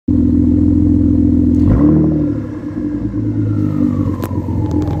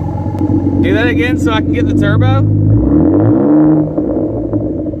again so I can get the turbo?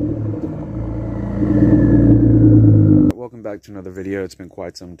 Welcome back to another video. It's been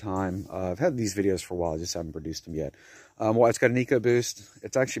quite some time. I've had these videos for a while, I just haven't produced them yet. Well, it's got an Ecoboost.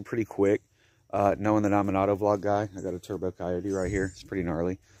 It's actually pretty quick. Knowing that I'm an auto vlog guy, I got a Turbo Coyote right here. It's pretty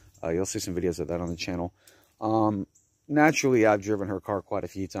gnarly. You'll see some videos of that on the channel. Naturally, I've driven her car quite a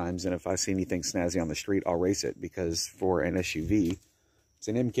few times, and if I see anything snazzy on the street, I'll race it, because for an SUV, it's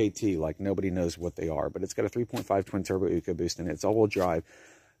an MKT, like nobody knows what they are, but it's got a 3.5 twin turbo Ecoboost in it. It's all-wheel drive.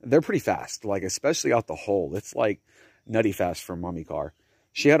 They're pretty fast, like especially out the hole. It's like nutty fast for a mommy car.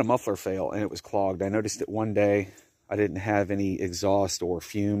 She had a muffler fail and it was clogged. I noticed it one day. I didn't have any exhaust or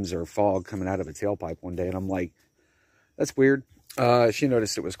fumes or fog coming out of a tailpipe one day, and I'm like, that's weird. She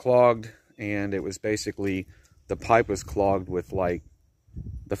noticed it was clogged, and it was basically, the pipe was clogged with like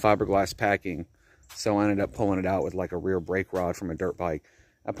the fiberglass packing. So I ended up pulling it out with like a rear brake rod from a dirt bike.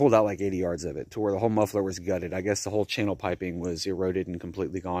 I pulled out like 80 yards of it to where the whole muffler was gutted. I guess the whole channel piping was eroded and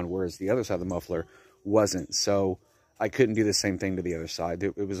completely gone, whereas the other side of the muffler wasn't. So I couldn't do the same thing to the other side.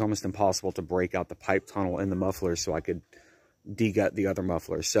 It was almost impossible to break out the pipe tunnel in the muffler so I could de-gut the other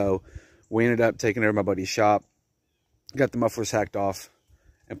muffler. So we ended up taking it to my buddy's shop, got the mufflers hacked off,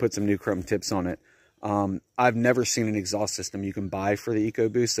 and put some new chrome tips on it. I've never seen an exhaust system you can buy for the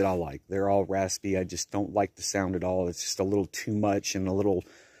Ecoboost that I like. They're all raspy. I just don't like the sound at all. It's just a little too much and a little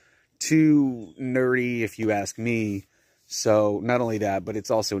too nerdy, if you ask me. So not only that, but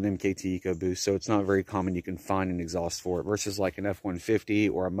it's also an MKT Ecoboost, so it's not very common you can find an exhaust for it, versus like an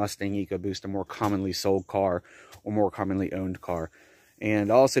F-150 or a Mustang Ecoboost, a more commonly sold car or more commonly owned car.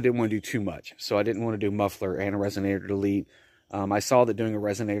 And I also didn't want to do too much, so I didn't want to do muffler and a resonator delete. I saw that doing a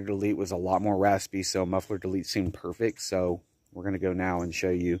resonator delete was a lot more raspy, so muffler delete seemed perfect. So we're going to go now and show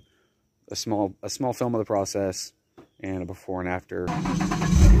you a small film of the process and a before and after.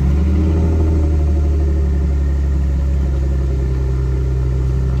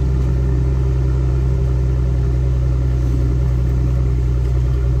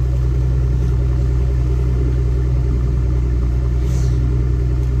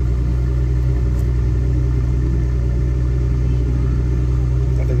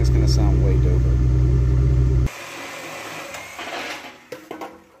 Sound way doper.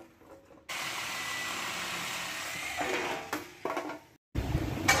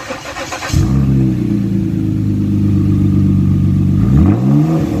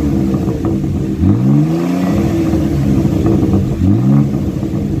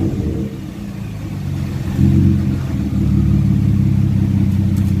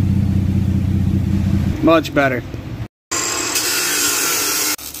 Much better.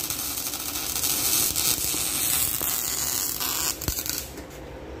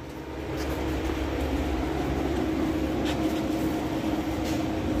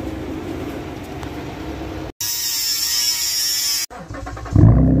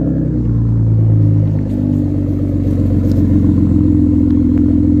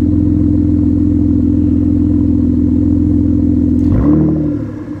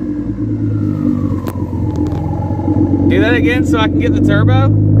 Do that again so I can get the turbo?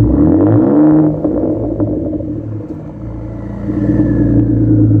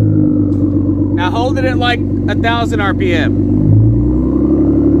 Now hold it at like 1,000 RPM.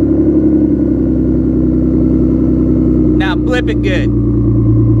 Now blip it good.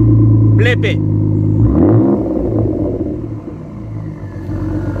 Blip it.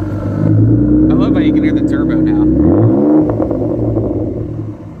 I love how you can hear the turbo now.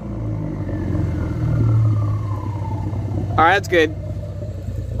 All right, that's good.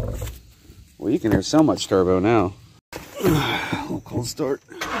 Well, you can hear so much turbo now. A little cold start.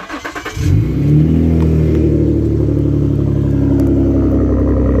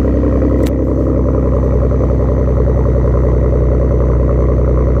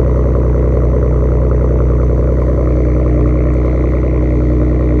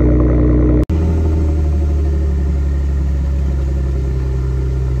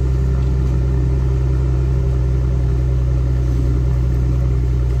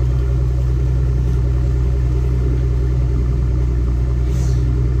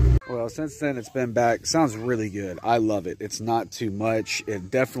 Since then it's been back. Sounds really good. I love it. It's not too much. It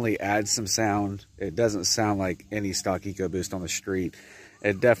definitely adds some sound. It doesn't sound like any stock Ecoboost on the street.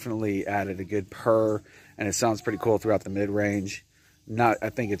 It definitely added a good purr, and it sounds pretty cool throughout the mid-range. I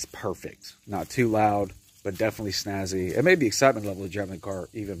think it's perfect. Not too loud, but definitely snazzy. It made the excitement level of driving the car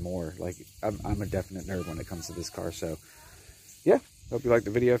even more. Like, I'm a definite nerd when it comes to this car. So yeah, hope you liked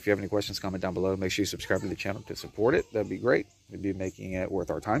the video. If you have any questions, comment down below. Make sure you subscribe to the channel to support it. That'd be great. We'd be making it worth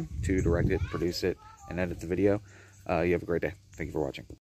our time to direct it, produce it, and edit the video. You have a great day. Thank you for watching.